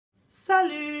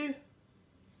Salut!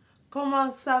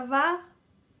 Comment ça va?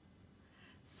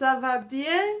 Ça va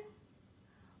bien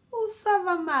ou ça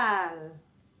va mal?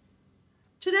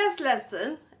 Today's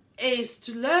lesson is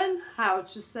to learn how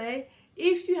to say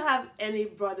if you have any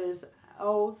brothers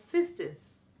or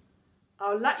sisters.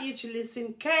 I would like you to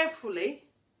listen carefully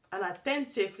and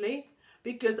attentively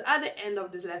because at the end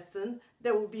of the lesson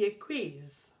there will be a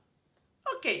quiz.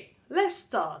 Okay, let's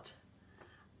start.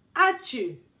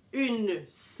 As-tu une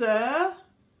sœur?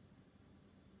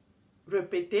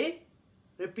 Répétez.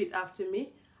 Repeat after me.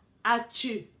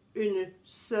 As-tu une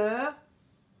sœur?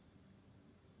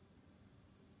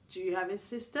 Do you have a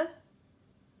sister?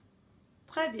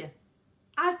 Très bien.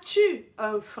 As-tu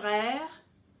un frère?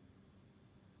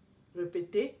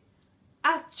 Répétez.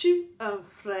 As-tu un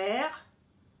frère?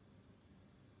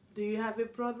 Do you have a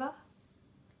brother?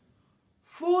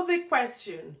 For the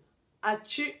question,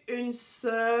 as-tu une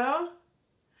sœur?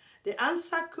 The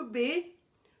answer could be,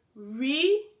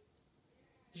 oui,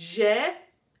 j'ai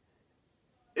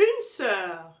une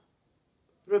sœur.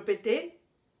 Répétez.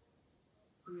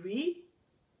 Oui,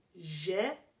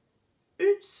 j'ai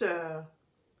une sœur.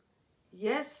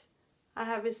 Yes, I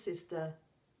have a sister.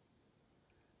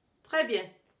 Très bien.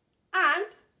 And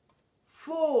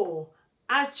for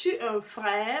as-tu un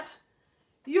frère?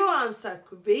 Your answer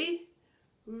could be,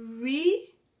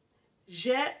 oui,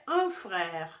 j'ai un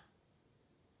frère.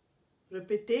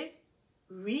 Répétez.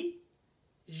 Oui,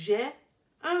 j'ai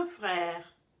un frère.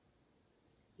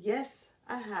 Yes,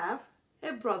 I have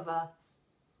a brother.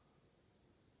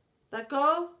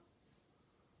 D'accord?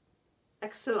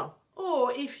 Excellent.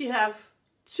 Or if you have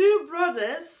two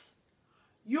brothers,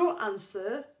 your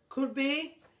answer could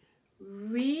be,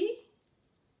 oui,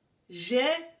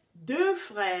 j'ai deux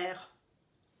frères.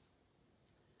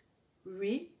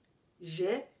 Oui,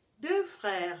 j'ai deux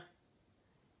frères.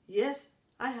 Yes,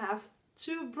 I have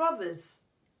two brothers.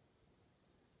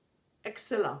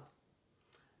 Excellent.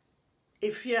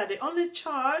 If you are the only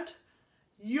child,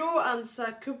 your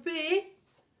answer could be,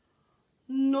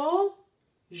 non,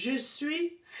 je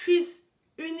suis fils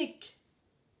unique.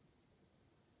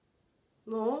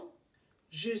 Non,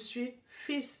 je suis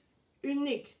fils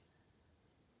unique.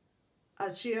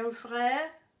 As-tu un frère?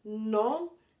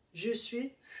 Non, je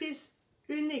suis fils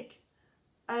unique.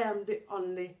 I am the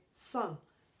only son.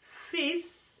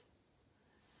 Fils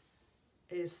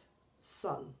is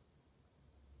son.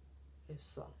 Is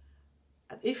son.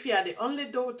 And if you are the only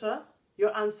daughter,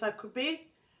 your answer could be,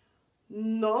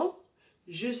 non,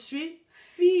 je suis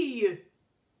fille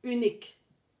unique.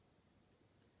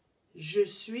 Je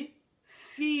suis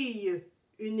fille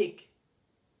unique.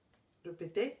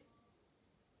 Répétez.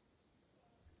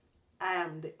 I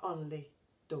am the only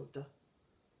daughter.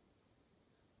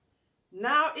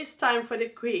 Now it's time for the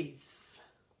quiz.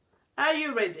 Are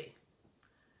you ready?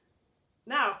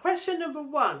 Now, question number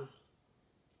 1.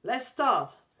 Let's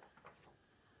start.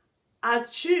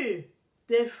 As-tu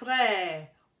des frères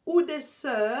ou des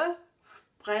sœurs,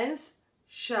 Prince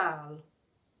Charles?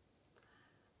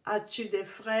 As-tu des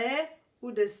frères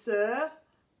ou des sœurs,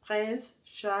 Prince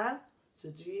Charles? So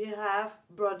do you have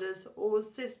brothers or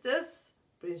sisters,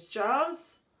 Prince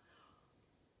Charles?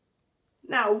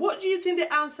 Now, what do you think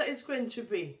the answer is going to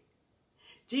be?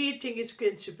 Do you think it's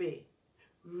going to be,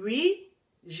 oui,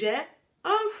 j'ai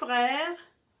un frère,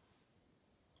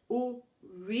 ou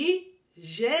oui,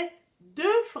 j'ai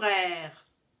deux frères?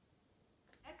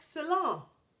 Excellent.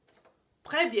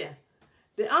 Très bien.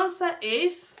 The answer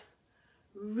is,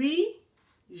 oui,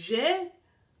 j'ai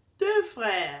deux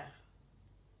frères.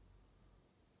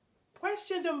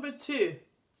 Question number 2.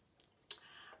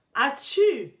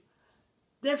 As-tu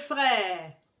des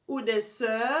frères ou des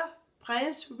sœurs,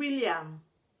 Prince William?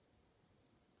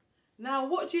 Now,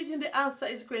 what do you think the answer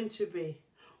is going to be?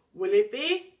 Will it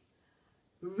be,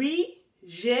 oui,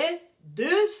 j'ai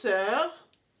deux sœurs,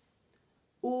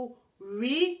 ou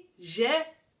oui, j'ai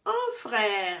un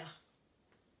frère?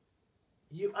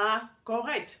 You are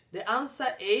correct. The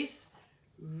answer is,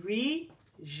 oui,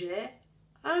 j'ai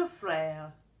un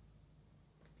frère.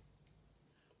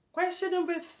 Question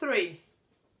number 3.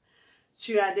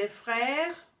 Tu as des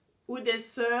frères ou des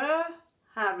sœurs,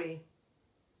 Harry?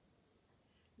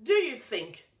 Do you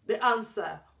think the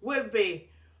answer will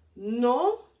be,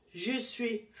 non, je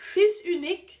suis fils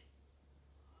unique,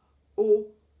 ou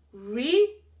oui,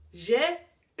 j'ai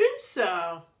une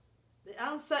sœur? The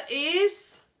answer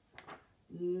is,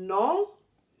 non,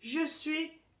 je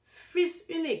suis fils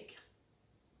unique.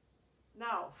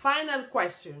 Now, final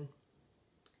question.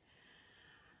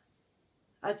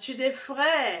 As-tu des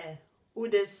frères ou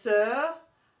des sœurs,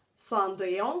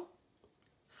 Cendrillon?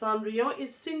 Cendrillon is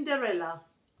Cinderella.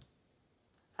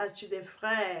 As-tu des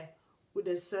frères ou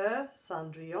des sœurs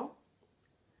Cendrillon?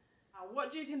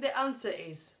 What do you think the answer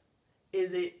is?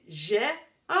 Is it j'ai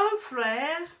un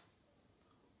frère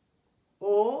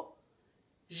or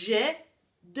j'ai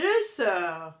deux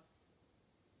sœurs?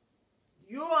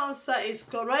 Your answer is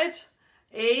correct.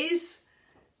 Is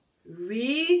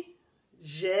oui,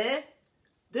 j'ai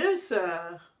deux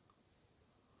sœurs.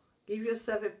 Give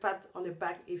yourself a pat on the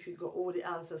back if you got all the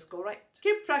answers correct.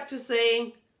 Keep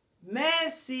practicing.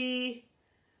 Merci.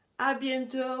 À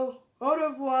bientôt. Au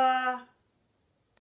revoir.